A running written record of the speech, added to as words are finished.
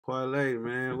Parlay,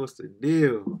 man. What's the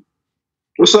deal?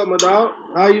 What's up, my dog?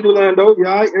 How you doing, though? You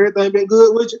all right? Everything been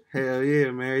good with you? Hell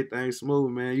yeah, man. Everything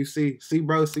smooth, man. You see,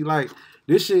 bro. See, like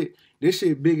this shit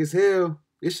big as hell.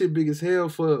 This shit big as hell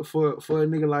for a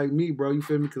nigga like me, bro. You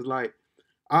feel me? Cause like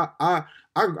I I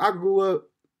I grew up.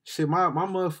 Shit, my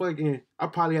motherfucking. I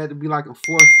probably had to be like in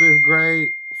fourth, fifth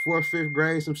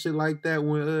grade, some shit like that.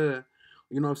 When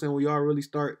you know what I'm saying, when y'all really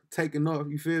start taking off.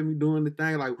 You feel me? Doing the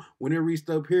thing like when it reached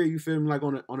up here. You feel me? Like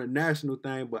on a national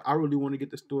thing. But I really want to get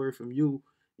the story from you.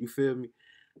 You feel me?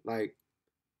 Like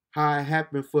how it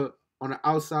happened for on the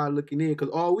outside looking in. Cause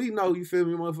all we know, you feel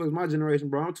me, motherfuckers, my generation,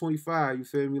 bro, I'm 25, you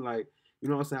feel me? Like, you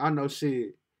know what I'm saying? I know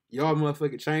shit. Y'all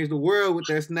motherfucking changed the world with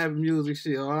that snapping music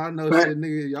shit. All I know Right. shit,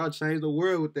 nigga, y'all changed the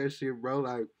world with that shit, bro.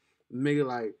 Like, nigga,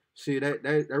 like, shit,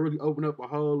 that really opened up a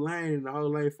whole lane, the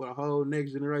whole lane for the whole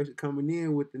next generation coming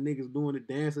in with the niggas doing the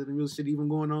dance and the music shit even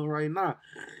going on right now.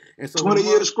 And so for the 20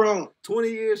 years strong. 20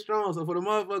 years strong. So for the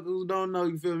motherfuckers who don't know,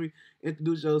 you feel me,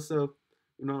 introduce yourself.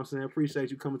 You know what I'm saying?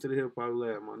 Appreciate you coming to the Hip Hop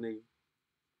Lab, my nigga.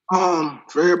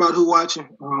 For everybody who watching,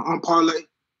 I'm Parlay.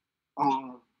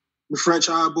 The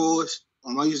franchise boys.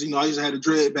 I used to have the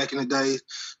dread back in the days.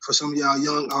 For some of y'all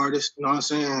young artists, you know what I'm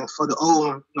saying. For the old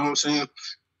one, you know what I'm saying.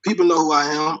 People know who I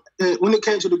am. And when it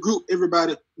came to the group,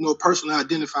 everybody, personally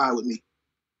identified with me.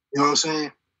 You know what I'm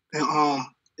saying. And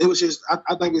it was just,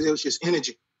 I think it was just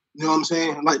energy. You know what I'm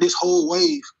saying. Like this whole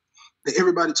wave that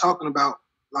everybody talking about,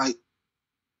 like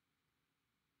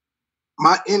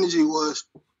my energy was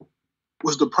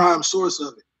the prime source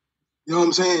of it. You know what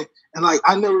I'm saying? And like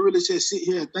I never really just sit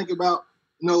here and think about,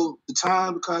 the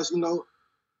time because,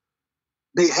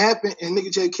 they happened and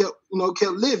nigga just kept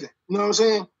living. You know what I'm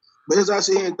saying? But as I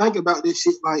sit here and think about this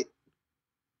shit, like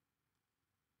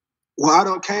where I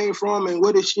done came from and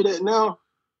where this shit at now,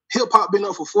 hip hop been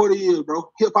up for 40 years, bro.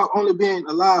 Hip hop only been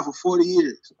alive for 40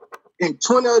 years. And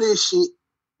 20 of this shit,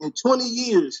 in 20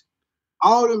 years,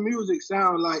 all the music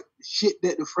sound like the shit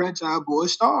that the franchise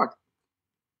boys started.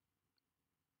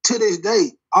 To this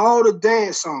day, all the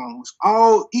dance songs,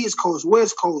 all East Coast,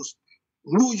 West Coast,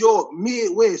 New York,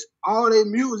 Midwest, all their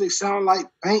music sound like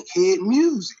Bankhead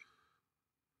music.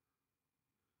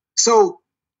 So,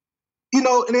 and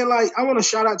then like I want to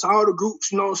shout out to all the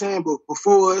groups, you know what I'm saying, but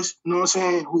before us, you know what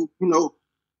I'm saying, who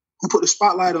put the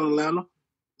spotlight on Atlanta.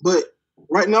 But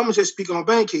right now I'm gonna just speak on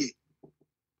Bankhead.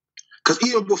 Cause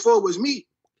even before it was me,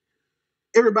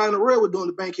 everybody in the world was doing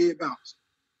the Bankhead bounce.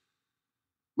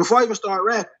 Before I even started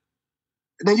rapping.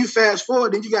 And then you fast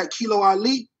forward, then you got Kilo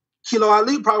Ali. Kilo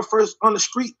Ali probably first on the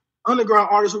street underground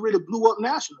artist who really blew up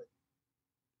nationally.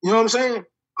 You know what I'm saying?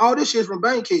 All this shit's from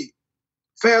Bankhead.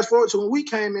 Fast forward to when we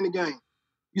came in the game.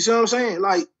 You see what I'm saying?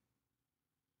 Like,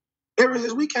 ever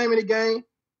since we came in the game,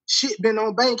 shit been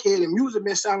on Bankhead and music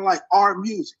been sounding like our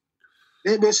music.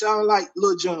 It ain't been sounding like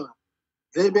Lil Jon.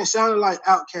 It ain't been sounding like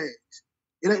Outkast.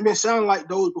 It ain't been sounding like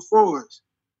those before us.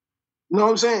 You know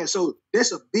what I'm saying? So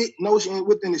that's a big notion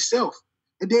within itself.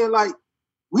 And then like,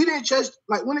 we didn't just,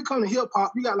 like when it comes to hip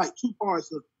hop, you got like two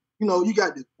parts of, you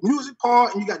got the music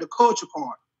part and you got the culture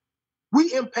part.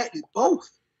 We impacted both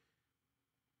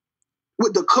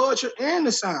with the culture and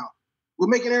the sound. We're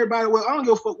making everybody, well, I don't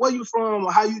give a fuck where you from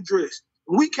or how you dress.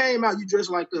 When we came out, you dressed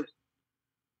like us.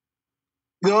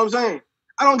 You know what I'm saying?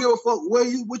 I don't give a fuck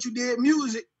what you did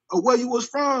music or where you was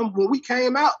from. When we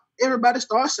came out, everybody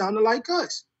started sounding like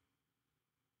us.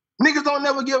 Niggas don't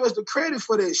never give us the credit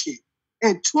for that shit.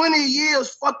 And 20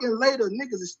 years fucking later,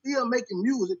 niggas is still making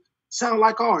music sound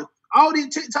like ours. All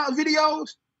these TikTok videos,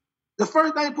 the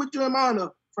first thing put you in mind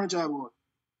of franchise boy.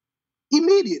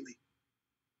 Immediately.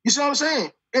 You see what I'm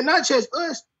saying? And not just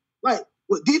us, like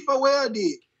what D4L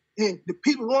did, and the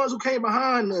people, ones who came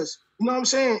behind us, you know what I'm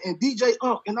saying? And DJ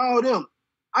Unk and all them.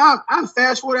 I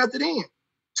fast forward after them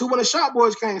to when the Shop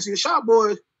Boys came. See, the Shop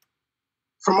Boys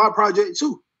from my project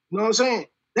too. You know what I'm saying?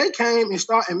 They came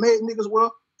and made niggas wear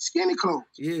skinny clothes.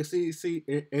 Yeah, see,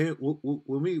 and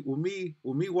with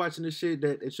me watching the shit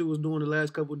that you was doing the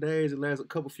last couple of days,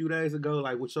 few days ago,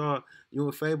 like with y'all, you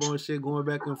and Fabo and shit going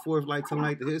back and forth, like telling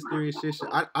like the history and shit.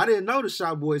 I didn't know the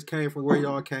Shop Boys came from where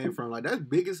y'all came from. Like that's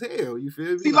big as hell. You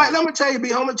feel me? See, like let me tell you, be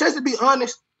homie, just to be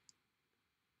honest,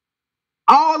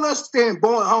 all us stand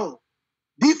born home.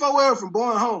 D4L from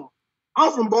born home.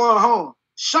 I'm from born home.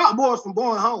 Shop Boys from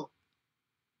born home.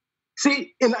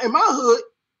 See, in my hood,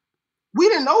 we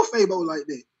didn't know Fabo like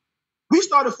that. We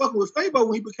started fucking with Fabo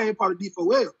when he became part of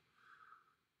D4L.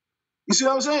 You see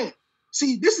what I'm saying?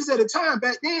 See, this is at a time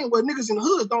back then where niggas in the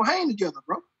hood don't hang together,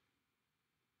 bro.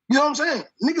 You know what I'm saying?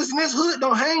 Niggas in this hood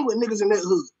don't hang with niggas in that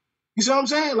hood. You see what I'm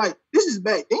saying? Like, this is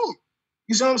back then.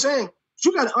 You see what I'm saying? But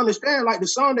you got to understand, like, the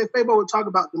song that Fabo would talk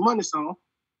about, the money song,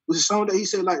 was a song that he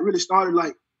said like really started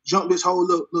like jump this whole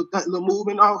little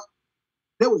movement off.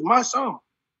 That was my song.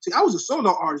 See, I was a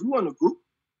solo artist. We wasn't a group.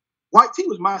 White Tee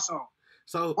was my song.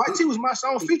 So White Tee was my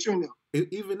song featuring them.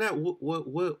 Even that,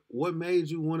 what made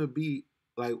you want to be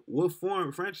like what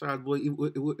form franchise boy? If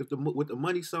with the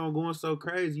money song going so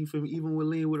crazy, you feel me? Even with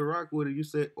Lean with a Rock with it, you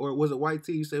said, or was it White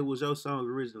Tee? You said it was your song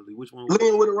originally. Which one?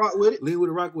 Lean with a Rock with it. Lean with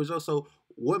a Rock was your. So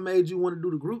what made you want to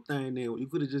do the group thing then? You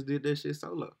could have just did that shit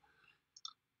solo.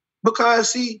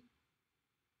 Because see,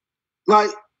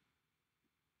 like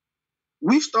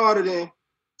we started in,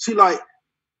 see, like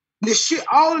this shit,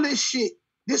 all of this shit,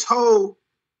 this whole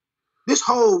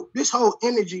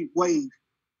energy wave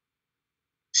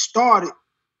started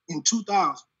in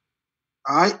 2000.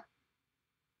 All right.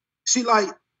 See, like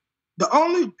the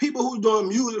only people who doing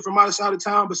music from outside of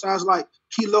town, besides like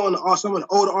Kilo and some of the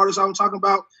older artists I'm talking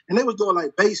about, and they was doing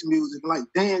like bass music, like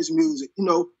dance music, you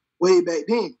know, way back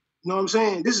then. You know what I'm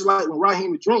saying? This is like when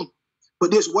Raheem was dreaming. But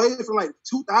this wave from like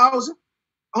 2000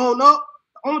 on up,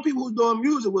 the only people who doing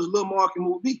music was Lil Mark and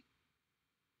Move B.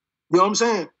 You know what I'm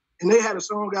saying? And they had a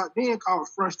song out then called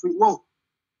Front Street Whoa. You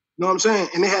know what I'm saying?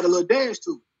 And they had a little dance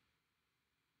too.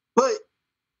 But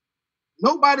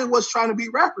nobody was trying to be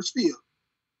rappers still.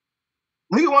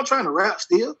 Niggas weren't trying to rap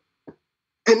still.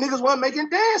 And niggas weren't making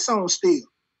dance songs still.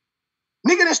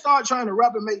 Nigga didn't start trying to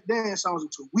rap and make dance songs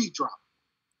until we dropped.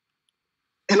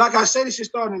 And like I said, this shit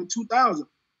started in 2000.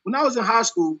 When I was in high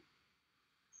school,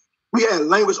 we had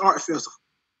Language Art Festival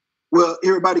where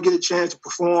everybody get a chance to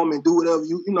perform and do whatever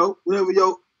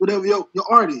whatever your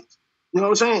art is. You know what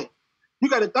I'm saying? You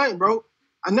got to think, bro.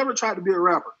 I never tried to be a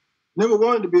rapper. Never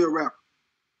wanted to be a rapper.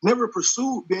 Never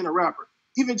pursued being a rapper.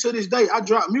 Even to this day, I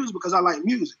drop music because I like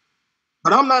music.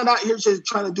 But I'm not out here just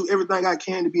trying to do everything I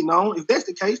can to be known. If that's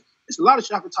the case, there's a lot of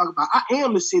shit I can talk about. I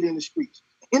am the city in the streets.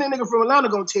 Any nigga from Atlanta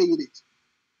gonna tell you this.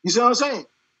 You see what I'm saying?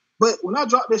 But when I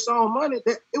dropped this song Money,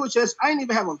 it was just, I didn't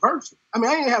even have a verse. I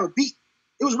mean, I didn't have a beat.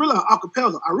 It was really an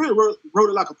acapella. I really wrote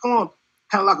it like a poem,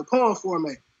 kind of like a poem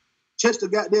format. Just to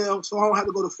goddamn, so I don't have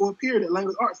to go to full period at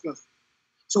Language Arts Festival.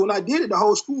 So when I did it, the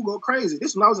whole school go crazy.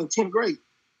 This when I was in 10th grade. You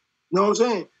know what I'm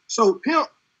saying? So Pimp,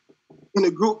 in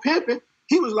the group Pimpin',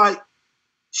 he was like,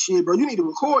 shit, bro, you need to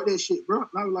record that shit, bro. And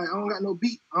I was like, I don't got no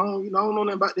beat. I don't know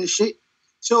nothing about that shit.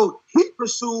 So he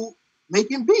pursued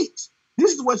making beats.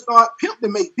 This is what started Pimp to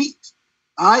make beats.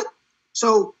 All right?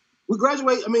 So we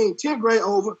graduate, 10th grade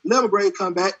over, 11th grade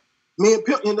come back. Me and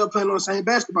Pimp ended up playing on the same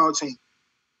basketball team.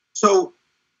 So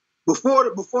before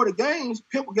the games,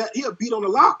 Pimp he'll beat on the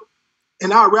locker.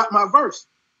 And I'll rap my verse.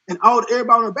 And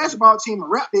everybody on the basketball team will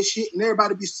rap this shit and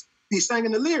everybody be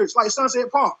singing the lyrics like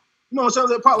Sunset Park. You know,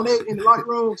 Sunset Park when they in the locker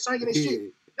room singing this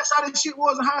shit. That's how this shit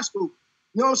was in high school.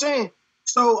 You know what I'm saying?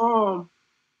 So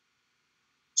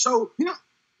Pimp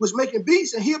was making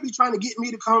beats and he'll be trying to get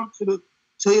me to come to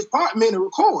his apartment and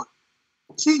record.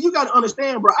 See, you got to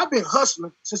understand, bro, I've been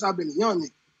hustling since I've been a young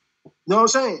nigga. You know what I'm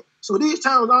saying? So these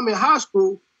times I'm in high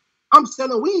school, I'm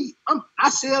selling weed. I'm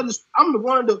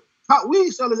one of the top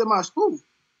weed sellers at my school.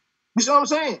 You see what I'm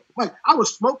saying? Like, I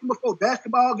was smoking before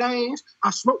basketball games.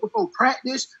 I smoked before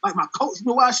practice. Like, my coach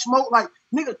knew I smoked. Like,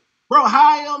 nigga, bro, how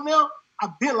I am now,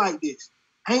 I've been like this.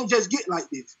 I ain't just get like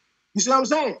this. You see what I'm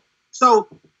saying? So,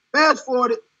 fast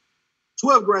forward,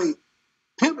 12th grade,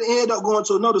 Pimp ended up going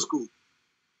to another school.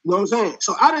 You know what I'm saying?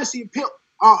 So, I didn't see Pimp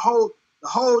the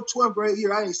whole 12th grade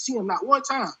year. I didn't see him not one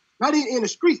time. Not even in the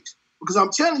streets. Because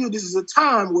I'm telling you, this is a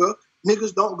time where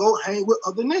niggas don't go hang with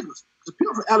other niggas. Because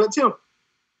Pimp from Allentown.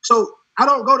 So I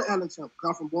don't go to Allentown because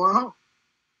I'm from Boyz home.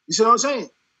 You see what I'm saying?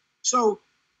 So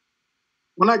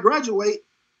when I graduate,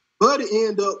 Buddy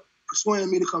ended up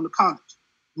persuading me to come to college.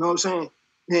 You know what I'm saying?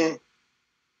 And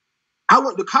I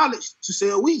went to college to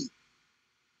sell weed.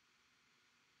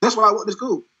 That's why I went to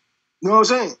school. You know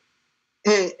what I'm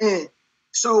saying? And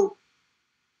so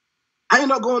I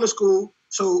ended up going to school.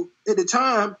 So at the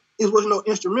time, it wasn't no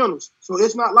instrumentals. So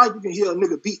it's not like you can hear a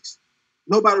nigga beats.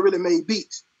 Nobody really made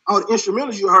beats. All the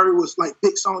instrumentals you heard was like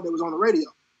big songs that was on the radio.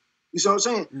 You see what I'm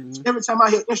saying? Mm-hmm. So every time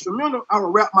I hear instrumental, I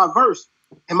would rap my verse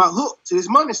and my hook to this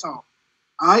Money song.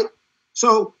 All right?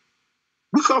 So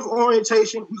we come for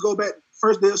orientation. We go back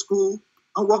first day of school.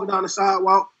 I'm walking down the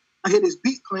sidewalk. I hear this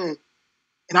beat playing,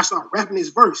 and I start rapping this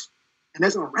verse. And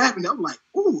as I'm rapping, I'm like,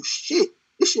 oh, shit.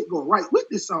 This shit go right with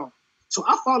this song. So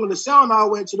I follow the sound all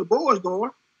the way into the Boyz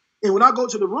door. And when I go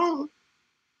to the room,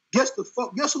 guess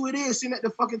who it is sitting at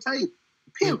the fucking table?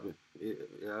 Pimp.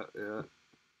 Yeah. You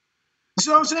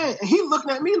see what I'm saying? And he looking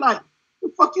at me like, what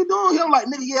the fuck you doing here? I'm like,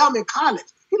 nigga, yeah, I'm in college.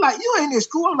 He like, you ain't in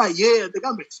school? I'm like, yeah, nigga,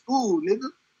 I'm in school, nigga.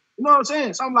 You know what I'm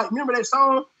saying? So I'm like, remember that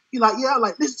song? He like, yeah, I'm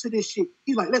like, listen to this shit.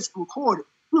 He like, let's record it.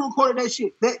 We recorded that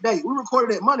shit that day. We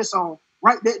recorded that Money song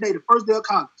right that day, the first day of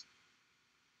college.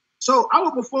 So I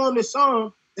would perform this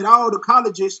song at all the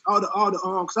colleges,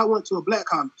 because I went to a black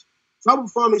college. So I would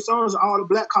perform these songs at all the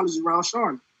black colleges around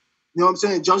Charlotte. You know what I'm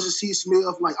saying? Johnson C. Smith,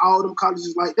 like all them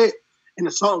colleges like that. And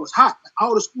the song was hot. Like,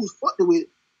 all the schools fucked it with it.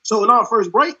 So in our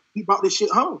first break, we brought this shit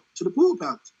home to the pool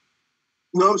palace.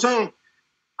 You know what I'm saying?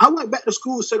 I went back to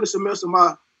school second semester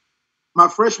my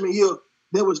freshman year.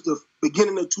 That was the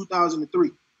beginning of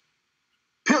 2003.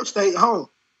 Pimp stayed home.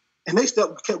 And they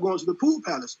kept going to the pool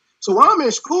palace. So while I'm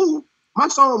in school, my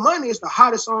song Money is the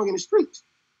hottest song in the streets.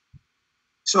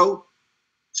 So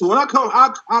when I come,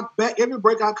 I back every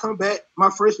break I come back my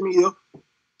freshman year,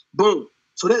 boom.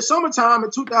 So that summertime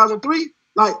in 2003,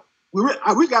 like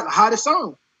we got the hottest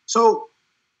song. So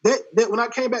that when I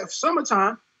came back for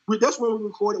summertime, that's when we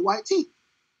recorded White Tee.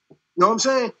 You know what I'm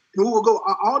saying? And we would go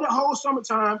all that whole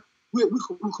summertime. We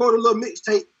record a little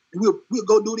mixtape, and we'll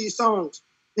go do these songs.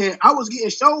 And I was getting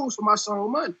shows for my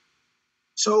song Money.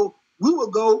 So we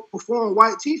would go perform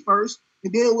White Tee first,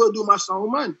 and then we'll do my song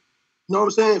Money. You know what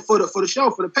I'm saying? For the show,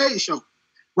 for the paid show.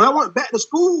 When I went back to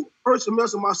school, first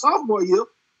semester of my sophomore year,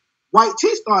 White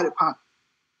Tee started popping.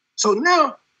 So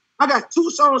now I got 2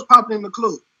 songs popping in the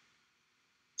club.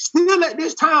 Still at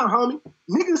this time, homie,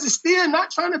 niggas is still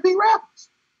not trying to be rappers.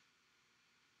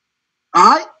 All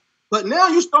right? But now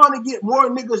you're starting to get more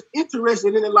niggas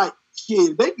interested in it, like,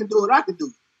 shit, if they can do it, I can do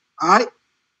it. All right?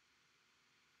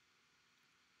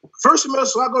 First semester,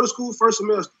 so I go to school first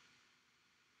semester.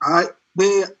 All right?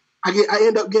 Then I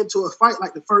end up getting to a fight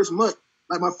like the first month.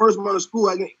 Like my first month of school,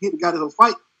 I got in a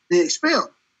fight. They expelled.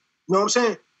 You know what I'm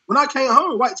saying? When I came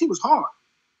home, White Tee was hard.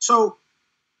 So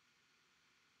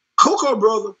Coco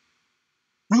Brother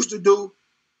used to do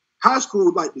high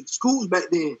school, like the schools back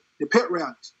then, the pep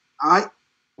rallies. All right?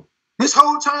 This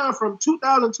whole time from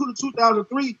 2002 to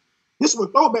 2003, this when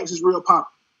throwbacks is real popular.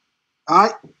 All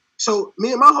right? So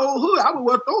me and my whole hood, I would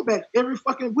wear throwbacks every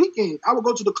fucking weekend. I would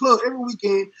go to the club every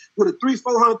weekend with a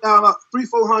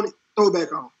 $300-400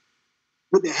 throwback on.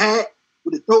 With the hat,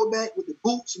 with the throwback, with the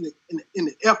boots and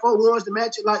the FO1s to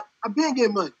match it. Like, I've been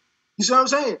getting money. You see what I'm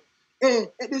saying? And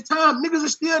at this time, niggas are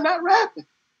still not rapping.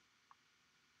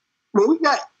 When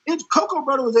Coco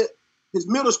Brother was at his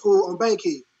middle school on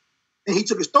Bankhead, and he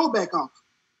took his throwback off.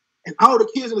 And all the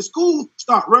kids in the school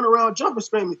start running around jumping,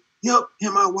 screaming, "Yep,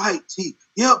 him my White Tee.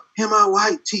 Yep, him my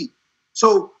White Tee."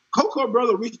 So Coco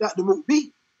Brother reached out to Moot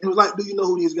B and was like, "Do you know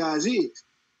who these guys is?"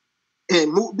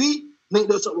 And Moot B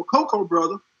linked us up with Coco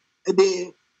Brother, and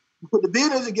then we put the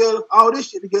business together, all this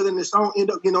shit together, and the song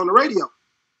ended up getting on the radio.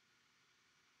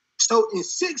 So in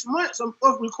 6 months of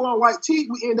recording White Tee,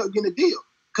 we ended up getting a deal.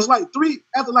 Because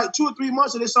after 2 or 3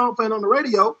 months of this song playing on the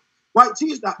radio, White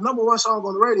Tee is the #1 song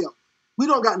on the radio. We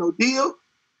don't got no deal.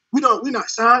 We're not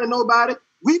signing nobody.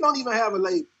 We don't even have a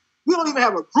label. We don't even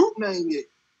have a group name yet.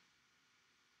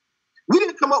 We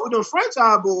didn't come up with them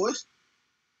franchise boys.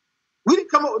 We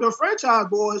didn't come up with them franchise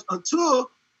boys until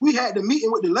we had the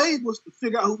meeting with the labels to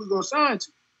figure out who we were going to sign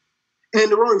to. And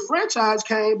the Rory franchise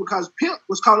came because Pimp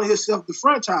was calling himself the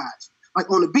franchise, like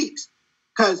on the beats.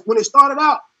 Because when it started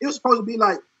out, it was supposed to be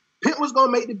like Pimp was going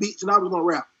to make the beats and I was going to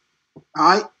rap. All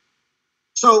right?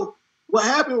 So what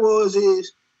happened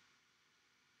is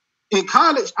in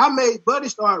college, I made Buddy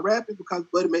start rapping because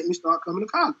Buddy made me start coming to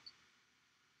college.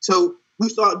 So we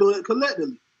started doing it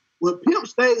collectively. When Pimp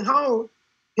stayed home,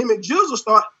 him and Jizzle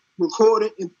started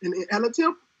recording in Allen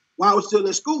Temple while I was still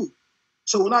in school.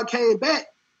 So when I came back,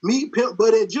 me, Pimp,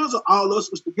 Buddy, and Jizzle, all us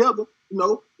was together, in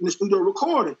the studio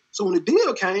recording. So when the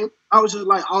deal came, I was just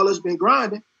like, all us been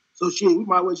grinding. So shit, we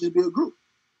might as well just be a group.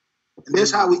 And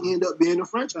that's how we end up being a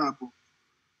franchise boy.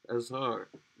 That's hard.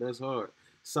 That's hard.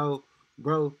 So,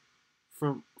 bro,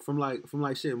 from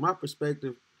shit, my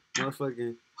perspective,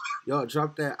 motherfucking, y'all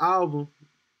dropped that album.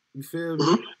 You feel me?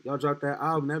 Mm-hmm. Y'all dropped that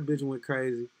album. That bitch went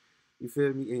crazy. You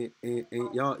feel me? And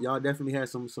y'all definitely had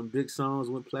some big songs,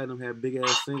 went platinum, had big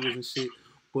ass singles and shit.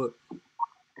 But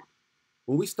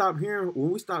when we stopped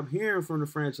hearing from the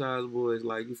franchise boys,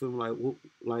 like, you feel me?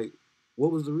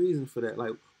 What was the reason for that?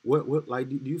 Like, what like,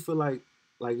 do you feel like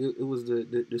it was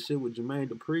the shit with Jermaine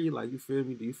Dupri? Like, you feel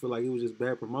me? Do you feel like it was just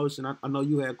bad promotion? I know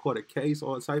you had caught a case,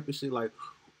 all type of shit. Like,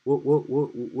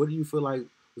 what do you feel like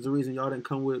was the reason y'all didn't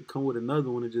come with another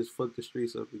one and just fuck the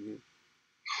streets up again?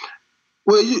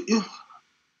 Well,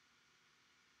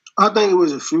 I think it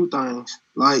was a few things.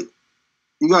 Like,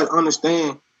 you got to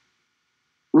understand,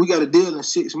 we got a deal in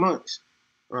 6 months.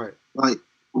 Right. Like,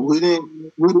 we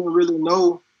didn't really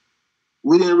know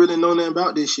nothing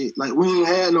about this shit. Like, we ain't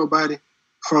had nobody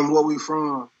from where we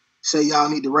from say, y'all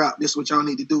need to rap. This is what y'all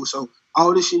need to do. So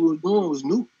all this shit we was doing was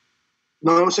new. You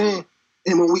know what I'm saying?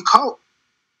 And when we caught,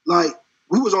 like,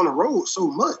 we was on the road so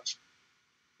much.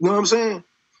 You know what I'm saying?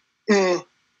 And,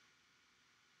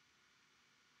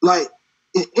 like,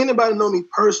 if anybody know me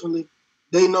personally,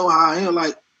 they know how I am.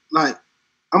 Like,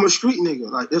 I'm a street nigga.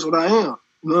 Like, that's what I am.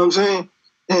 You know what I'm saying?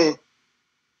 And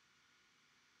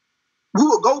we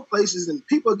would go places and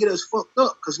people would get us fucked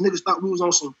up because niggas thought we was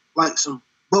on some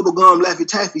bubblegum Laffy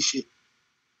Taffy shit.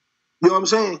 You know what I'm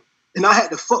saying? And I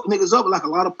had to fuck niggas up like a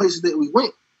lot of places that we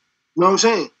went. You know what I'm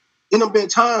saying? It done been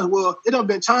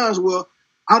times where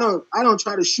I don't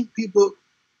try to shoot people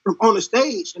from on the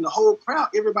stage and the whole crowd,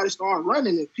 everybody started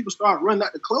running and people started running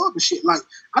out the club and shit. Like,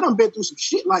 I done been through some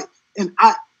shit, like, and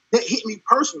that hit me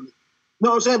personally. You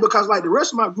know what I'm saying? Because, like, the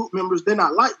rest of my group members, they're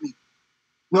not like me. You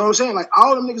know what I'm saying? Like,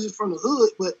 all them niggas is from the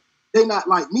hood, but they not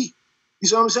like me. You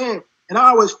see what I'm saying? And I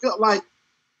always felt like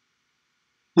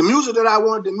the music that I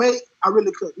wanted to make, I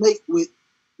really could make with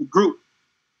the group.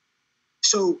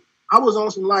 So I was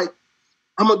on some, like,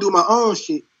 I'm going to do my own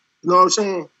shit. You know what I'm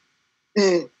saying?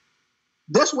 And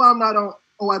that's why I'm not on,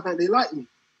 I think they like me.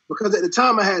 Because at the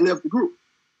time I had left the group.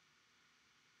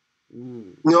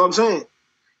 You know what I'm saying?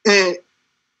 And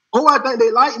I think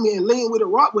they like me and Lean With It,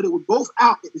 Rock With It was both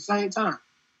out at the same time.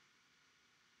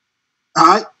 All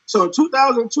right? So in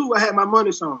 2002, I had My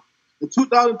Money song. In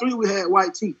 2003, we had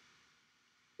White Tee.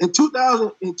 In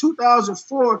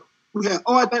 2004, we had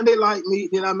I Think They Like Me.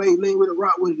 Then I made Lean With It,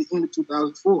 Rock With It at the end of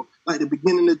 2004. Like the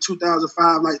beginning of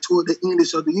 2005, like toward the end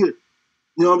of the year.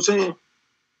 You know what I'm saying?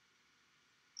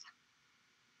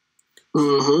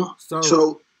 Mm-hmm.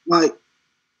 So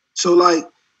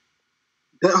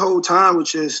that whole time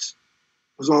was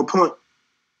on point.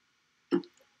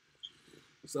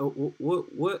 So what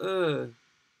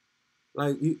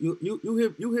like you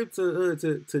hip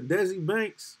to Desi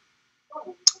Banks?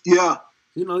 Yeah.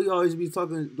 You know, he always be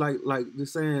talking like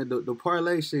just saying the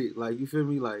parlay shit. Like, you feel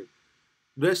me? Like,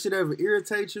 does that shit ever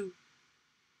irritate you?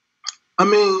 I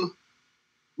mean,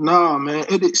 nah, man.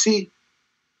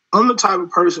 I'm the type of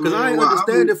person, because I didn't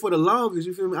understand it for the longest.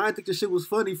 You feel me? I didn't think the shit was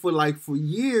funny for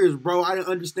years, bro. I didn't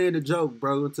understand the joke,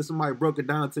 bro, until somebody broke it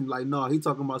down to me. Like, no, he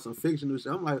talking about some fictional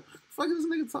shit. I'm like, what the fuck is this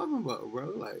nigga talking about,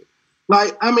 bro?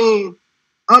 Like, I mean,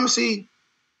 I'm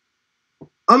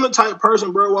the type of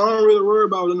person, bro, where I don't really worry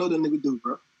about what another nigga do,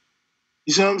 bro.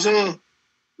 You see what I'm saying?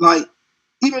 Like,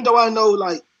 even though I know,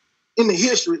 like, in the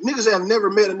history, niggas have never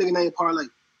met a nigga named Parlay.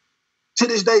 To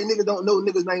this day, niggas don't know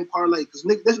niggas named Parlay because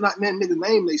that's not that niggas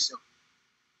name themselves.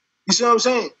 You see what I'm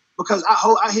saying? Because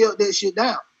I held that shit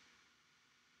down.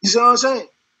 You see what I'm saying?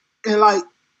 And, like,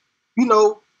 you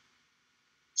know,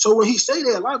 so when he say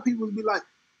that, a lot of people would be like,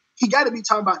 he got to be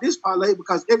talking about this parlay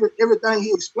because everything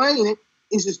he explaining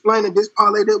is explaining this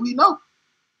parlay that we know.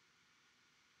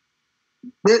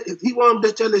 That if he wanted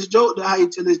to tell his joke, that's how he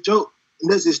tell his joke,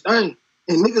 and that's his thing.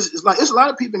 And niggas, it's a lot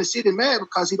of people in the city mad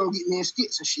because he don't get me in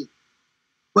skits and shit.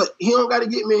 But he don't got to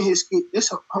get me in his skit. That's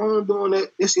home doing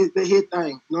that. That's his thing. You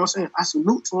know what I'm saying? I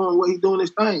salute to him what he doing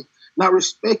his thing. And I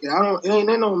respect it. It ain't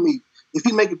that on me. If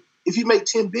he make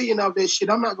 10 billion out of that shit,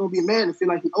 I'm not gonna be mad and feel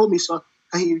like he owe me something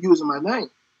because he using my name.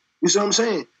 You see what I'm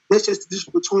saying? That's just the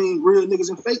difference between real niggas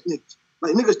and fake niggas.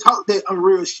 Like, niggas talk that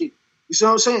unreal shit. You see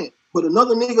what I'm saying? But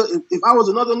another nigga, if I was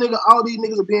another nigga, all these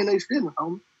niggas would be in their feelings,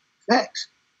 homie. Facts.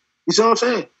 You see what I'm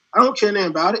saying? I don't care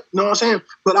nothing about it. You know what I'm saying?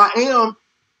 But I am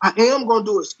gonna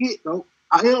do a skit though.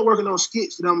 I am working on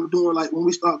skits that I'm doing, like when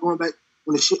we start going back,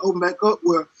 when the shit open back up,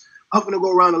 where I'm finna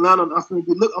go around Atlanta and I'm finna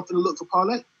look for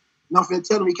Parlay. And I'm finna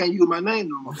tell him he can't use my name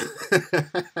no more.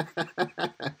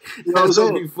 You know what I'm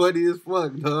saying? Be funny as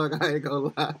fuck, dog. I ain't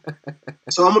gonna lie.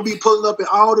 So I'm gonna be pulling up in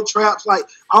all the traps, like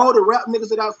all the rap niggas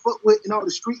that I fuck with and all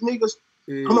the street niggas.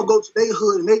 Yeah. I'm gonna go to their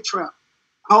hood and they trap.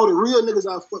 All the real niggas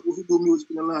I fuck with who do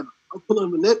music in Atlanta. I'm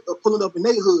pulling up in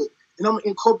their hood and I'm gonna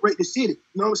incorporate the city. You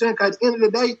know what I'm saying? Cause at the end of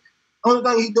the day, only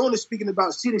thing he doing is speaking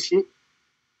about city shit.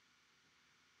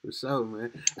 For sure,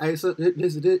 man. Hey, so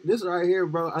this right here,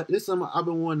 bro. This something I've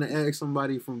been wanting to ask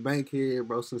somebody from Bankhead,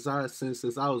 bro. Since I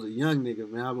was a young nigga,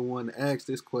 man. I've been wanting to ask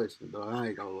this question, though. I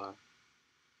ain't gonna lie.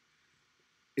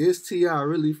 Is T.I.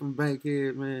 really from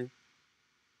Bankhead, man?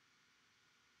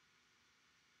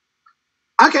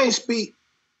 I can't speak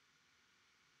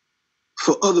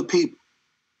for other people.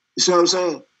 You see what I'm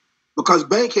saying? Because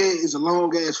Bankhead is a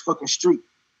long ass fucking street.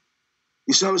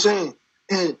 You see what I'm saying?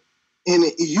 And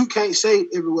you can't say it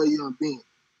everywhere you done been.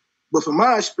 But from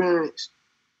my experience,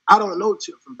 I don't know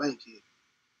Tip from Bankhead.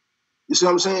 You see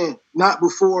what I'm saying? Not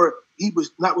before he was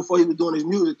doing his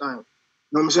music thing. You know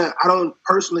what I'm saying? I don't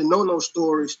personally know no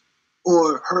stories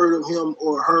or heard of him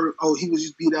or heard, he was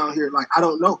just be down here. Like, I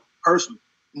don't know personally.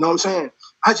 You know what I'm saying?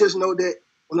 I just know that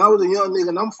when I was a young nigga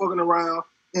and I'm fucking around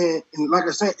And like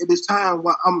I said, at this time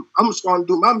while I'm starting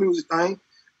to do my music thing,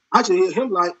 I just hear him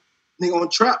like, nigga on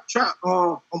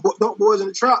Dope Boys in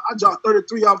the Trap, I dropped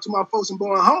 33 off to my folks and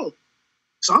going home.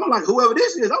 So I'm like, whoever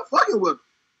this is, I'm fucking with him.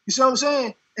 You see what I'm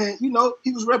saying? And, you know,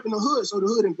 he was repping the hood, so the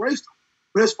hood embraced him.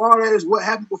 But as far as what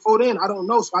happened before then, I don't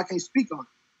know, so I can't speak on it.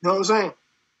 You know what I'm saying?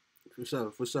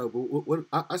 For sure. But what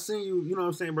I seen you, you know what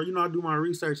I'm saying, bro? You know I do my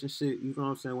research and shit, you know what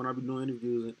I'm saying, when I be doing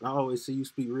interviews, and I always see you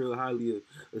speak real highly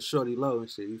of Shorty Low and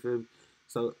shit, you feel me?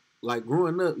 So, like,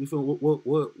 growing up, you feel me,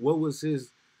 what was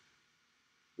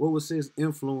his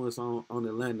influence on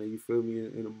Atlanta, you feel me,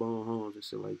 in the Bone Homes and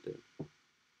shit like that?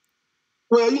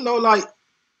 Well, you know, like,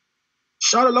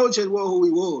 Shorty Low just was who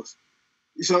he was.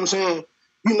 You see what I'm saying?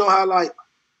 You know how, like,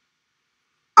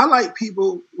 I like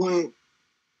people when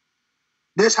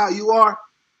that's how you are,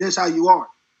 that's how you are.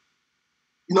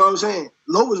 You know what I'm saying?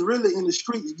 Low was really in the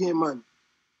streets getting money. You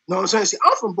know what I'm saying? See,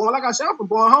 I'm from Boyz, like I said, I'm from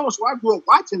Boyz Home, so I grew up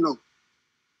watching Low. You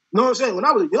know what I'm saying? When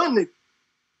I was a young nigga,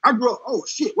 I grew up, oh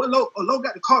shit, what Low? Oh, Low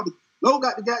got the car. Low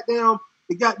got the goddamn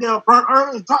burnt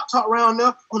earn top round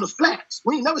there on the flats.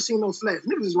 We ain't never seen no flats.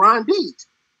 Niggas is Ryan D's.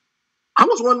 I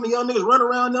was one of the young niggas running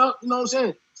around there, you know what I'm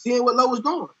saying, seeing what Low was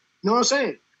doing. You know what I'm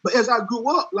saying? But as I grew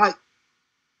up, like,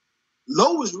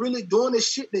 Low was really doing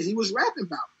this shit that he was rapping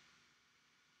about.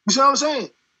 You see what I'm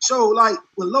saying? So, like,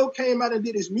 when Low came out and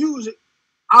did his music,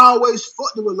 I always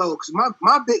fucked with Low, because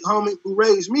my big homie who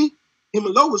raised me, him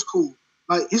and Low was cool.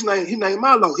 Like, his name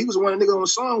Milo. He was one of the niggas on the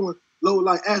song when Low,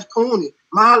 like, Ash Pooney,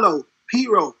 Milo,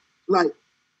 P-Ro. Like,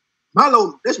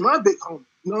 Milo, that's my big homie.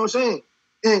 You know what I'm saying?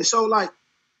 And so, like,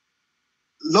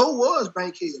 Low was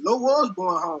Bankhead. Low was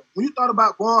Going Home. When you thought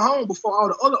about Going Home before all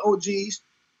the other OGs,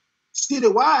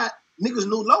 citywide, niggas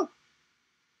knew Low.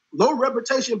 Low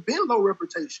reputation been Low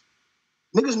reputation.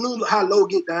 Niggas knew how Low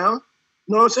get down.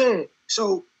 You know what I'm saying?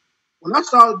 So when I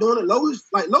started doing it,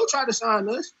 Low tried to sign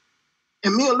us,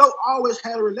 and me and Low always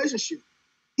had a relationship.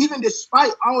 Even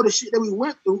despite all the shit that we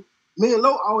went through, me and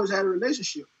Low always had a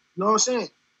relationship. You know what I'm saying?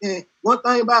 And one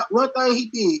thing he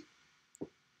did,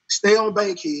 stay on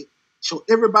Bankhead, show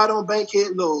everybody on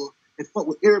Bankhead love, and fuck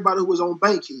with everybody who was on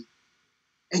Bankhead.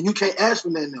 And you can't ask for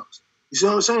nothing else. You see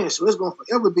what I'm saying? So it's gonna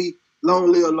forever be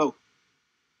Long Live Low.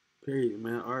 Period,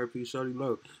 man. R.I.P. Shorty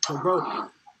Low. So, bro,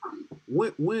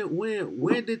 when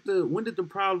did the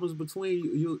problems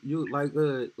between you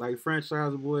like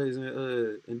Franchise Boys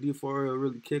and D4L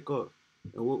really kick off?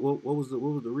 And what was the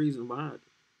reason behind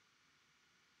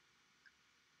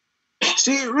it?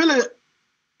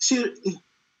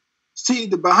 See,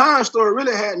 the behind story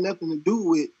really had nothing to do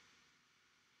with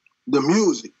the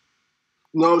music.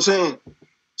 You know what I'm saying?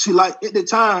 See, like, at the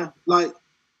time, like,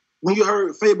 when you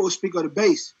heard Fabo speak of the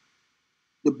bass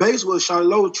was Shorty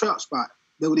Low's trap spot.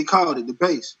 That's what he called it, the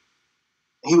bass.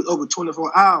 And he was over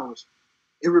 24 hours.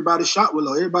 Everybody shot with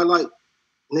Low. Everybody like,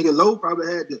 nigga, Low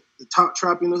probably had the top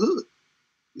trap in the hood.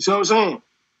 You see what I'm saying?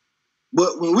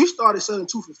 But when we started selling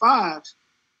 2 for $5s,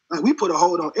 like, we put a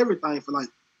hold on everything for like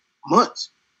months.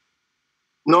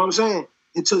 You know what I'm saying?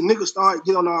 Until niggas started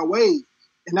getting on our wave.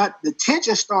 And the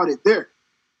tension started there.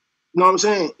 You know what I'm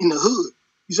saying? In the hood.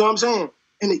 You see what I'm saying?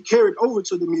 And it carried over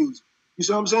to the music. You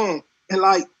see what I'm saying? And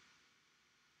like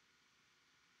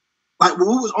when we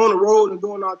was on the road and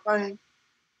doing our thing,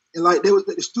 and like they was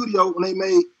at the studio when they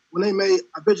made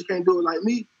I Bet You Can't Do It Like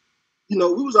Me, you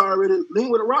know, we was already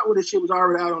Lean With a Rock with this shit was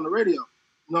already out on the radio. You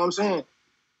know what I'm saying?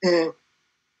 And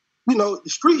you know, the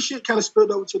street shit kind of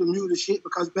spilled over to the music shit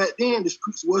because back then the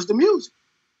streets was the music.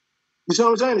 You see what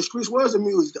I'm saying? The streets was the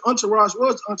music. The entourage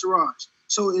was the entourage.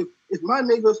 So if my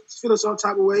niggas feeling some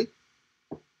type of way,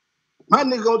 my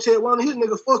nigga gonna tell one of his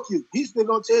niggas, fuck you. His nigga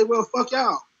gonna tell, well, fuck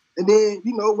y'all. And then,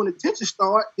 you know, when the tension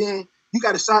start, then you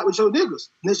got to side with your niggas.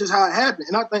 And that's just how it happened.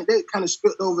 And I think that kind of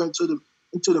spilled over into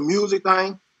the music thing.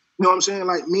 You know what I'm saying?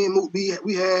 Like, me and Moot B,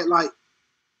 we had like,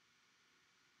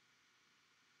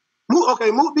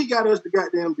 Moot B got us the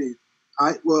goddamn deal. All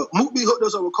right, well, Moot B hooked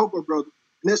us up with Coco Brother,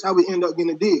 and that's how we ended up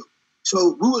getting a deal.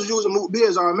 So we was using Moot B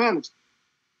as our manager.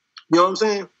 You know what I'm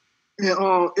saying? And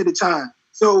at the time.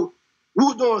 So we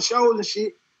was doing shows and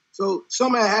shit. So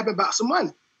something had happened about some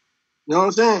money. You know what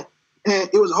I'm saying? And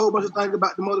it was a whole bunch of things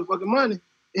about the motherfucking money.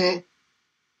 And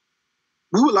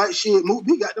we were like, shit, Moot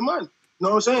B got the money. You know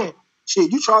what I'm saying?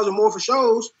 Shit, you charging more for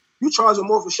shows. You charging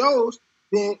more for shows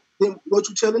than what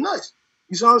you telling us.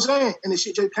 You see what I'm saying? And the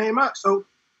shit just came out. So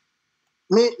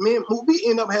me and Moot B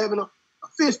end up having a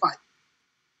fist fight.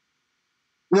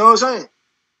 You know what I'm saying?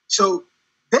 So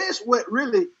that's what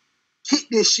really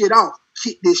kicked this shit off.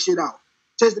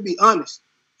 Just to be honest.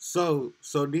 So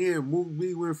then Moot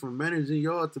B went from managing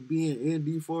y'all to being in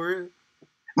D4L?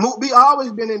 Moot B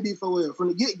always been in D4L from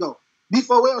the get-go.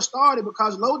 D4L started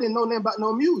because Low didn't know nothing about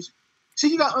no music. See,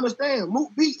 you gotta understand,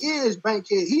 Mook B is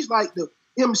Bankhead. He's like the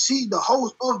MC, the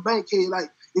host of Bankhead. Like,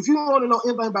 if you want to know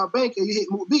anything about Bankhead, you hit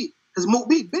Mook B. Because Mook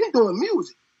B been doing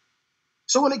music.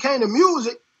 So when it came to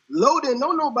music, Low didn't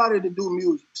know nobody to do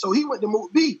music. So he went to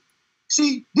Mook B.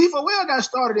 See, D4L got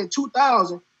started in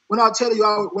 2000 when I tell you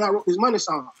when I wrote this Money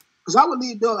song. Because I would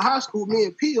leave Dub High School, me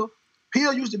and Peel.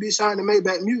 Peel used to be signed to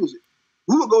Maybach Music.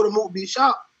 We would go to Mook B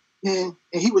shop and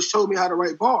he would show me how to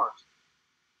write bars.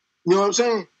 You know what I'm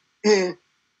saying? And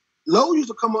Low used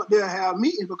to come up there and have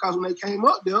meetings because when they came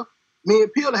up there, me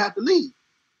and Peel had to leave.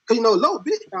 Because, you know, Low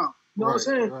big now. You know what I'm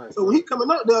saying? Right. So when he coming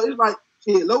up there, it's like,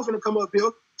 shit, Low finna come up here.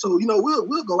 So, you know,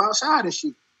 we'll go outside and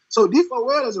shit. So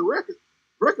D4L as a record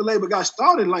label got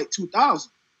started in like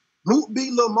 2000. Mook B,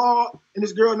 Lil Mar, and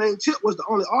this girl named Tip was the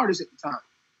only artist at the time.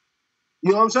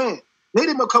 You know what I'm saying? They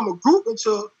didn't become a group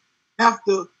until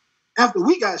after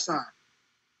we got signed.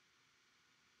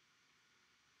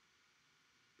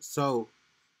 So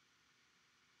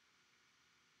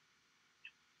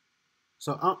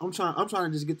I'm trying to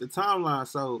just get the timeline.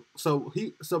 So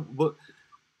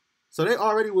they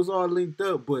already was all linked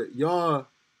up, but y'all,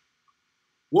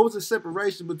 what was the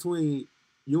separation between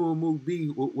you and Mook B?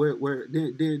 Where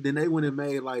then they went and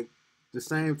made like the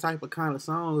same type of kind of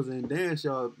songs and dance,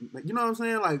 y'all. You know what I'm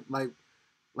saying?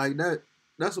 Like that.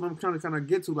 That's what I'm trying to kind of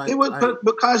get to. Like, it was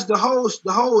because the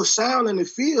whole sound and the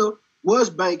feel was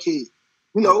Bankhead.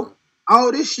 You know,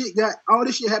 all this shit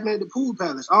happening at the Pool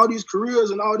Palace. All these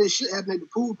careers and all this shit happening at the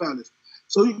Pool Palace.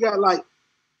 So you got like,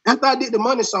 after I did the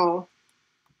Money song,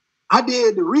 I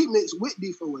did the remix with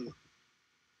D4L. You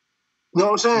know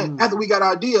what I'm saying? After we got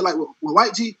our deal, like with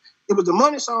White T, it was the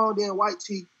Money song, then White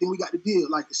T, then we got the deal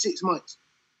like in 6 months.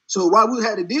 So while we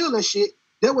had the deal and shit,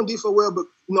 that when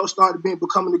D4L started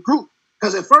becoming the group.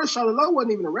 Because at first, Charlie Lowe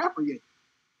wasn't even a rapper yet.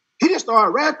 He didn't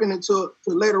start rapping until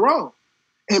later on.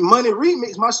 And Money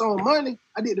remix, my song Money,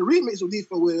 I did the remix with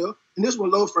D4L, and this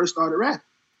when Lowe first started rapping.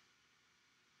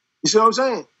 You see what I'm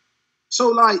saying? So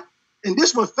like, and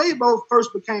this when Fabo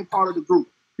first became part of the group.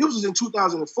 This was in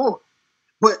 2004.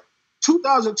 But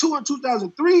 2002 and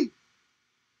 2003,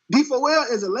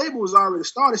 D4L as a label was already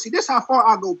started. See, this is how far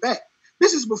I go back.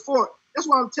 This is before, that's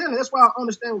why I'm telling you, that's why I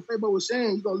understand what Fabo was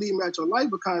saying, you're going to leave me out your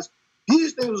life, because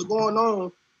these things was going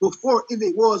on before if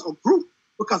it was a group.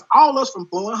 Because all us from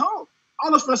Born Home,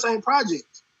 all us from the same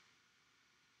projects.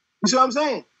 You see what I'm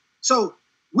saying? So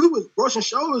we was brushing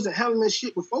shoulders and handling this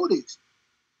shit before this.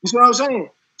 You see what I'm saying?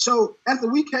 So after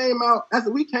we came out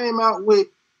with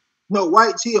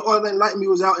White Tee or All That Like Me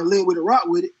was out and Lean With It, Rock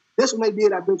With It, that's when they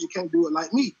did I Bet You Can't Do It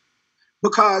Like Me.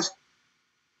 Because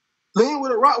Lean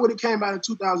With It, Rock With It came out in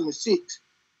 2006.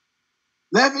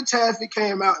 Laffy Taffy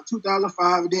came out in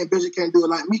 2005, and then Bet You Can't Do It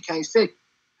Like Me came second.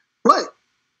 But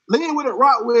Lean With It,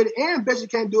 Rock With It, and Bet You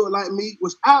Can't Do It Like Me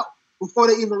was out before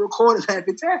they even recorded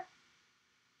Laffy Taffy.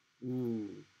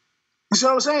 You see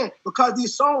what I'm saying? Because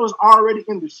these songs are already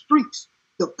in the streets.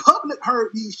 The public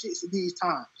heard these shits at these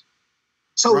times.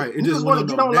 So you just want to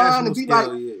get online and be like,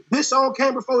 this song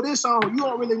came before this song. You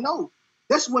don't really know.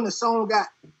 That's when the song got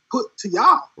put to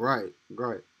y'all. Right.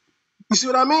 You see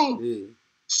what I mean? Yeah.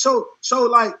 So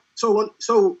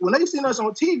when they seen us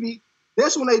on TV,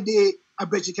 that's when they did I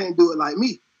Bet You Can't Do It Like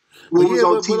Me. When we was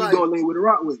on TV doing Lean With It,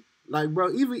 Rock With It. Like,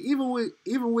 bro, even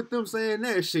with them saying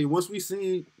that shit, once we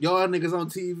seen y'all niggas on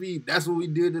TV, that's what we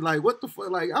did. Like, what the fuck?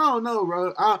 Like, I don't know,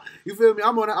 bro. You feel me?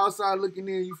 I'm on the outside looking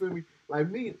in. You feel me? Like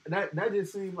me, that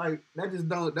just seemed like that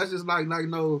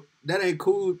ain't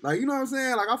cool. Like, you know what I'm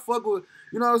saying? Like, I fuck with,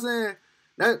 you know what I'm saying?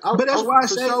 But that's why I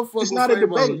say it's not a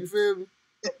debate. You feel me?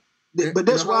 But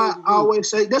that's why I always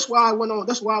say, that's why I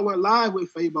went live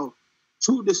with Fabo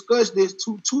to discuss this,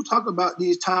 to talk about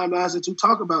these timelines and to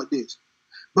talk about this.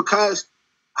 Because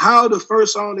how the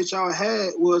first song that y'all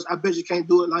had was I Bet You Can't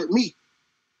Do It Like Me.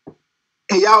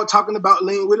 And y'all talking about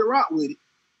Lean With It, Rock With It.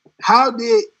 How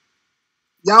did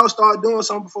y'all start doing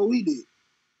something before we did?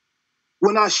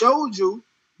 When I showed you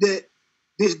that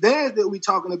this dance that we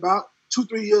talking about,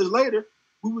 2-3 years later,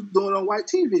 we was doing on White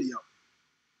Tee video.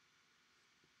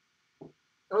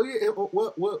 Oh yeah,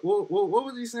 what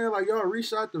was he saying? Like, y'all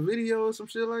reshot the video or some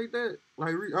shit like that? Like,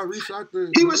 I reshot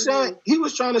the. He was saying, he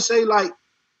was trying to say like,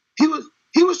 he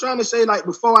was trying to say like,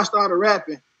 before I started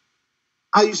rapping,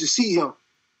 I used to see him,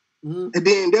 and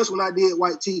then that's when I did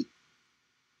White Tee.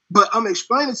 But I'm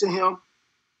explaining to him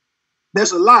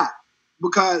that's a lie,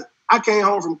 because I came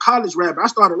home from college rapping. I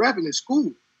started rapping in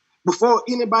school before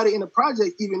anybody in the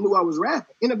project even knew I was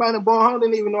rapping. Anybody in Born Home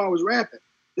didn't even know I was rapping.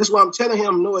 That's why I'm telling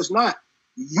him, no, it's not.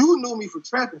 You knew me from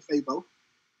trapping, Fabo.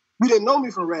 You didn't know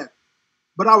me from rapping,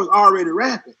 but I was already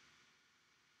rapping.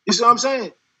 You see what I'm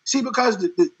saying? See, because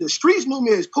the streets knew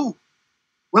me as Pooh.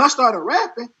 When I started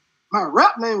rapping, my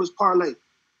rap name was Parlay.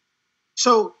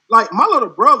 So, like, my little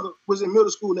brother was in middle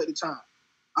school at the time,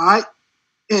 all right?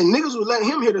 And niggas was letting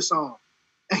him hear the song.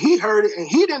 And he heard it, and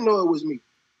he didn't know it was me.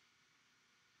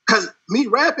 Because me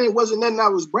rapping wasn't nothing I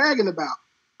was bragging about.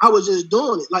 I was just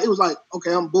doing it. Like, it was like,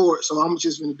 okay, I'm bored, so I'm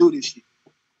just going to do this shit.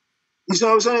 You see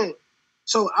what I'm saying?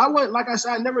 So I went, like I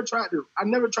said, I never tried to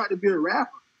be a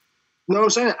rapper. You know what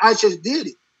I'm saying? I just did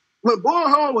it. When Born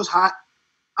Home was hot,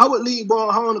 I would leave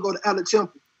Born Home to go to Allen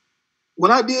Temple. When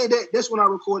I did that, that's when I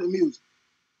recorded music.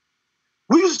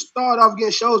 We used to start off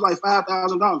getting shows like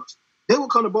 $5,000. They would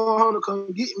come to Born Home to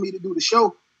come get me to do the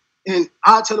show, and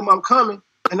I'd tell them I'm coming,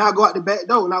 and I'd go out the back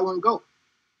door, and I wouldn't go.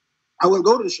 I wouldn't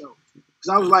go to the show. Because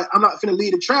I was like, I'm not finna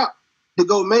leave the trap to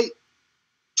go make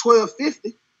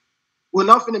 $1,250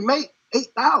 when I'm finna make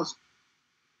 $8,000.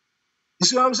 You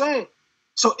see what I'm saying?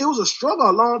 So it was a struggle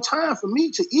a long time for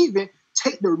me to even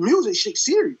take the music shit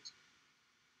serious.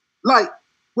 Like,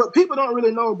 what people don't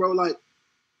really know, bro, like,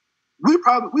 we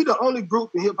the only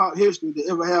group in hip-hop history to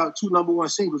ever have 2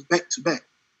 #1 singles back-to-back.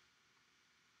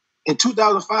 In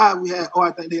 2005, we had Oh,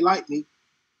 I Think They Like Me.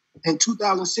 In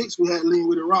 2006, we had Lean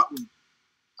With It, Rock With Me.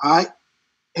 All right?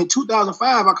 In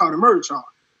 2005, I caught a murder charge.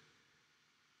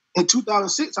 In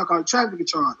 2006, I caught a trafficking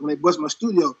charge when they bust my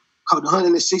studio. Caught the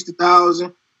 $160,000,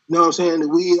 you know what I'm saying, the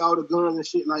weed, all the guns and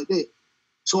shit like that.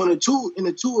 So in the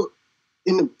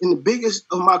biggest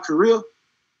of my career,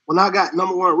 when I got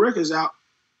 #1 records out,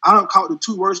 I done caught the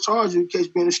 2 worst charges in case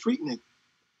being a street nigga. You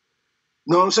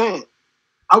know what I'm saying?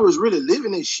 I was really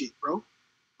living this shit, bro.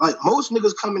 Like, most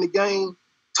niggas come in the game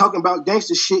talking about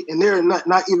gangster shit, and they're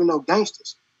not even no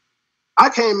gangsters. I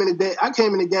came in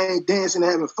the game dancing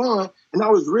and having fun, and I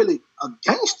was really a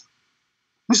gangster.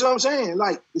 You see what I'm saying?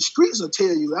 Like, the streets will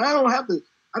tell you. I don't have to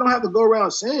go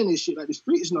around saying this shit. Like, the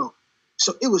streets know.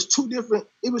 So it was just 2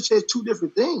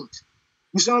 different things.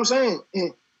 You see what I'm saying?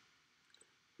 And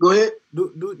go ahead.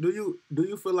 Do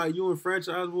you feel like you and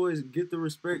Franchise Boys get the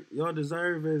respect y'all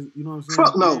deserve as, you know what I'm saying?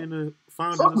 Fuck no. The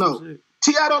Fuck no. Shit?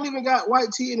 T.I. don't even got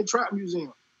white tee in the trap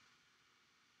museum.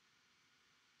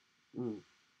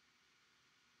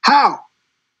 How?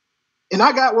 And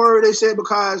I got word they said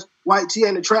because white tee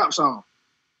ain't a trap song.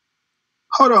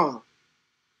 Hold on.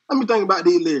 Let me think about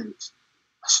these lyrics.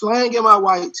 Slang in my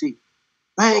white tee.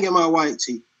 Bang in my white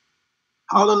tee.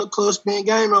 All in the club, spin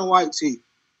game in white tee.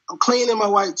 I'm clean in my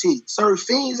white tee. Serve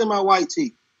fiends in my white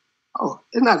tee. Oh,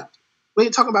 it's not. We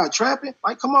ain't talking about trapping.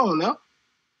 Like, come on now.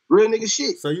 Real nigga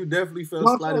shit. So you definitely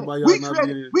felt slighted by y'all not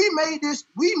being... We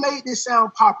made this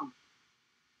sound popular.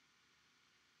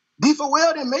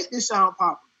 D4L didn't make this sound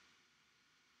popular.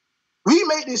 We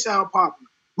made this sound popular.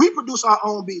 We produce our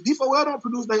own beats. D4L don't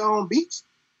produce their own beats.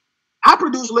 I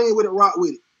produce Lean With It, Rock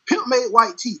With It. Pimp made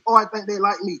White Tee. Oh, I Think They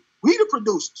Like Me. We the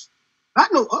producers.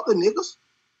 Not no other niggas.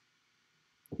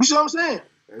 You see what I'm saying?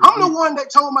 I'm the one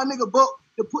that told my nigga Buck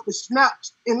to put the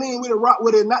snaps and Lean With It, Rock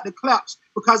With It, not the claps,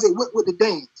 because it went with the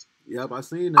dance. Yep, I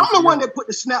seen that. I'm the one that put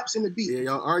the snaps in the beat. Yeah,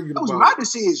 y'all argued about it. That was my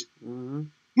decision. Mm-hmm.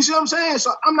 You see what I'm saying?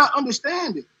 So I'm not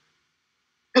understanding.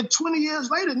 And 20 years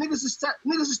later, niggas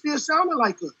is still sounding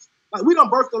like us. Like, we done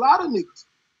birthed a lot of niggas.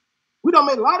 We done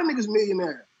made a lot of niggas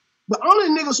millionaires. The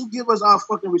only niggas who give us our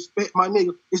fucking respect, my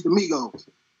nigga, is the Migos.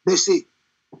 That's it.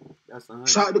 That's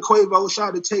shout out to Quavo, shout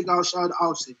out to Takeoff, shout out to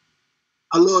Offset.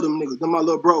 I love them niggas. Them my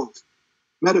little bros.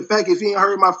 Matter of fact, if you ain't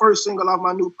heard my first single off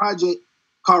my new project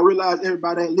called Realize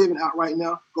Everybody Ain't Living out right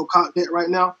now, go cop that right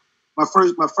now. My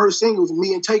first single was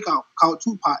me and Takeoff called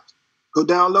Tupac. Go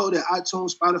download it,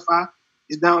 iTunes, Spotify.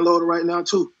 It's downloaded right now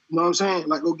too. You know what I'm saying?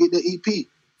 Like, go get the EP.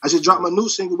 I just dropped my new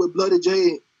single with Bloody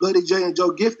J and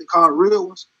Joe Gifted called Real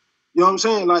Ones. You know what I'm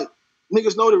saying? Like,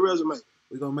 niggas know the resume.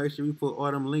 We're going to make sure we put all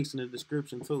them links in the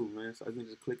description too, man, so I can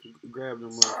just click and grab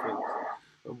them motherfuckers.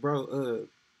 But bro,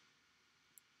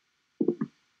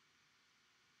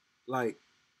 like,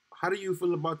 how do you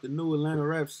feel about the new Atlanta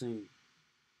rap scene?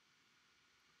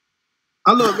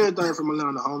 I love everything from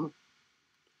Atlanta, homie.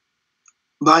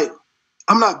 Like,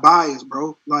 I'm not biased,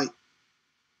 bro. Like,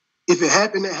 if it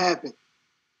happened, it happened.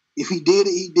 If he did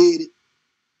it, he did it.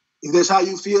 If that's how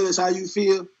you feel, that's how you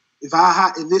feel. If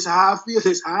this is how I feel,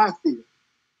 that's how I feel.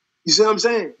 You see what I'm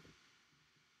saying?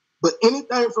 But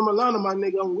anything from Atlanta, my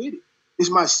nigga, I'm with it. It's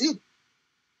my city.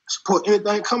 I support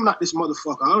anything coming out this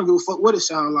motherfucker. I don't give a fuck what it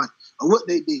sound like or what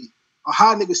they did or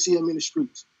how niggas see them in the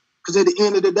streets. Because at the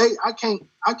end of the day, I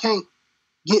can't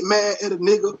get mad at a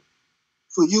nigga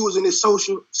for using his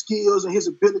social skills and his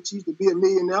abilities to be a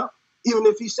millionaire. Even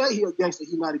if he say he a gangster,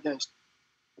 he not a gangster.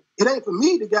 It ain't for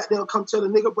me to goddamn come tell a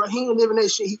nigga, bro, he ain't living that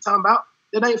shit he talking about.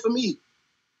 That ain't for me.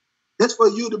 That's for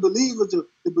you to believe or to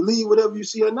believe whatever you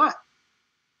see or not.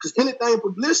 Because anything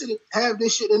publicity, have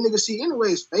this shit that niggas see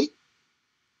anyway is fake.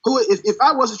 If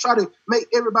I was to try to make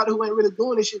everybody who ain't really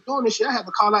doing this shit, I have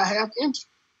to call out half the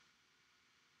industry.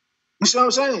 You see what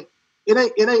I'm saying? It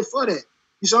ain't for that.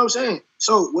 You see what I'm saying?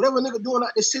 So whatever nigga doing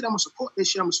out this shit, I'ma support this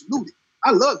shit. I'ma salute it.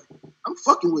 I love it. I'm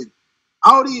fucking with it.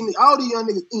 All these young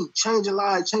niggas eat, changing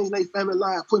lives, changing their family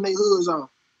lives, putting their hoods on.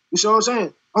 You see what I'm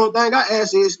saying? Only thing I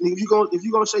ask is, if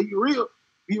you gonna say you real,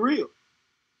 be real.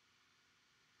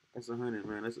 That's 100,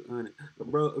 man. That's 100. But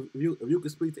bro, if you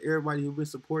could speak to everybody who's been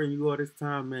supporting you all this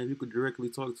time, man, you could directly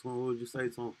talk to them. What would you say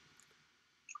to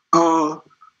them?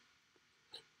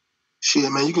 Shit,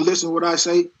 man, you can listen to what I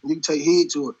say. You can take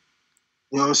heed to it.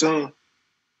 You know what I'm saying?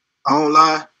 I don't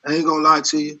lie. I ain't gonna lie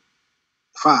to you.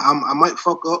 If I might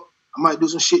fuck up. I might do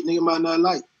some shit nigga might not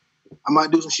like. I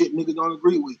might do some shit niggas don't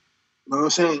agree with. You know what I'm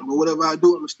saying? But whatever I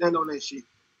do, I'm gonna stand on that shit.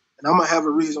 And I'm gonna have a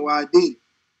reason why I did it.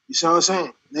 You see what I'm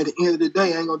saying? And at the end of the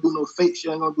day, I ain't gonna do no fake shit.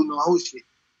 I ain't gonna do no whole shit.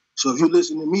 So if you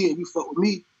listen to me and you fuck with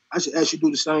me, I should ask you to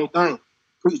do the same thing.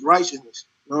 Preach righteousness.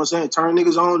 You know what I'm saying? Turn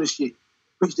niggas on and shit.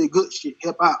 Preach their good shit.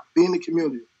 Help out. Be in the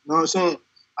community. You know what I'm saying?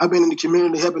 I've been in the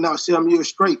community helping out 7 years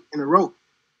straight in a row.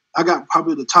 I got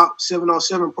probably the top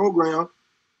 7-on-7 program,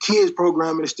 kids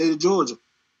program in the state of Georgia.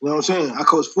 You know what I'm saying? I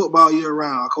coach football year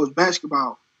round. I coach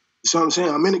basketball. You see what I'm saying?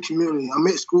 I'm in the community. I'm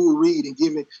at school reading,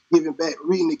 giving back,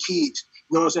 reading the kids.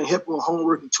 You know what I'm saying? Helping with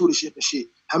homework and tutorship and shit.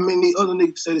 How many other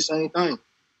niggas say the same thing?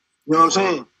 You know what I'm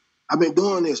saying? I've been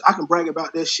doing this. I can brag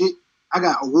about that shit. I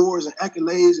got awards and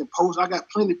accolades and posts. I got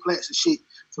plenty of plaques and shit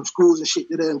from schools and shit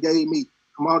that they done gave me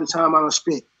from all the time I done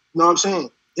spent. You know what I'm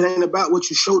saying? It ain't about what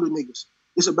you show the niggas.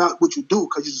 It's about what you do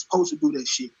because you're supposed to do that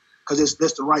shit. Because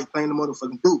that's the right thing to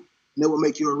motherfucking do. And that will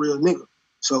make you a real nigga.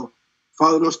 So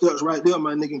follow those steps right there,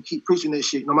 my nigga, and keep preaching that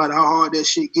shit. No matter how hard that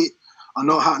shit get, or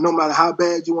no matter how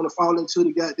bad you want to fall into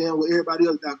the goddamn what everybody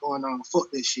else got going on. Fuck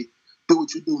that shit. Do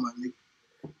what you do, my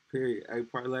nigga. Period. Hey,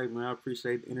 Parlay, man, I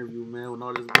appreciate the interview, man. When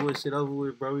all this bullshit over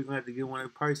with, bro, we gonna have to get one in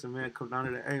person, man. Come down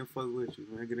to the A and fuck with you,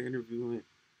 man. Get an interview in.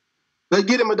 Let's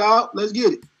get it, my dog. Let's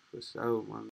get it. For sure, man.